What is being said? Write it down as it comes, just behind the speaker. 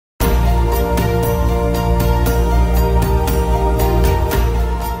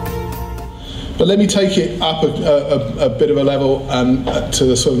But let me take it up a bit of a level to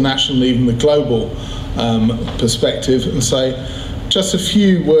the sort of national, even the global perspective, and say just a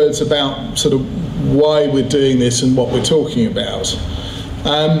few words about sort of why we're doing this and what we're talking about.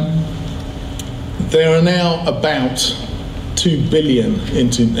 There are now about 2 billion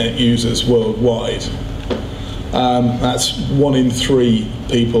internet users worldwide. That's 1 in 3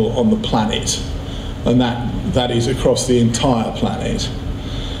 people on the planet, and that is across the entire planet.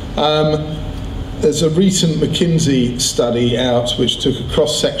 There's a recent McKinsey study out which took a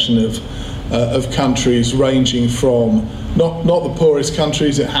cross-section of countries ranging from, not the poorest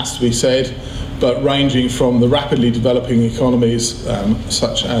countries, it has to be said, but ranging from the rapidly developing economies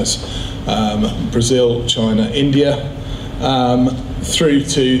such as Brazil, China, India, through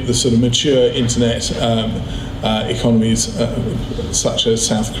to the sort of mature internet economies such as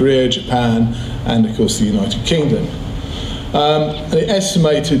South Korea, Japan, and of course the United Kingdom. And it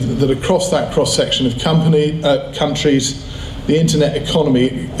estimated that across that cross-section of countries, the internet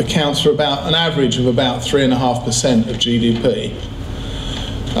economy accounts for about an average of about 3.5% of GDP.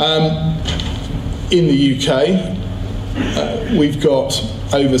 In the UK, we've got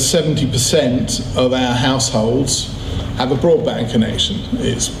over 70% of our households have a broadband connection.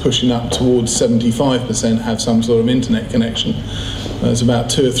 It's pushing up towards 75% have some sort of internet connection. There's about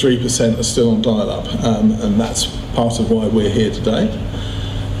 2 or 3% are still on dial-up, and that's part of why we're here today.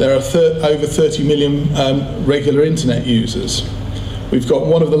 There are over 30 million regular internet users. We've got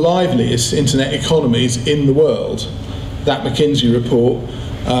one of the liveliest internet economies in the world. That McKinsey report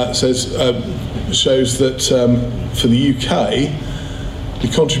shows that for the UK, the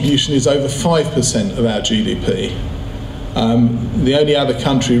contribution is over 5% of our GDP. The only other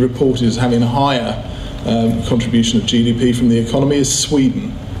country reported as having a higher contribution of GDP from the economy is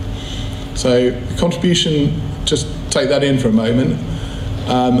Sweden. So the contribution, just take that in for a moment,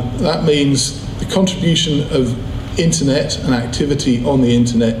 that means the contribution of internet and activity on the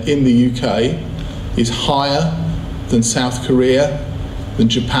internet in the UK is higher than South Korea, than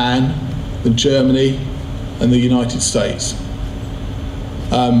Japan, than Germany, and the United States.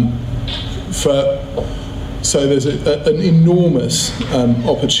 So there's an enormous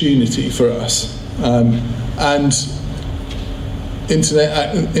opportunity for us, and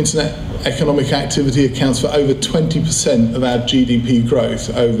internet economic activity accounts for over 20% of our GDP growth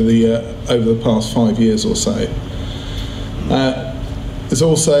over the past 5 years or so. There's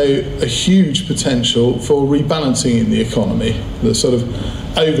also a huge potential for rebalancing in the economy. The sort of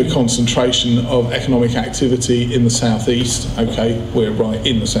over-concentration of economic activity in the southeast. Okay, we're right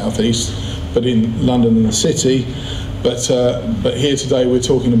in the southeast, but in London and the city. But here today we're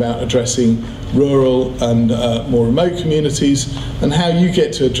talking about addressing rural and more remote communities, and how you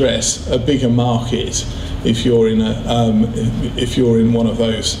get to address a bigger market if you're in one of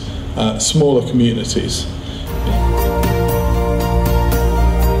those smaller communities.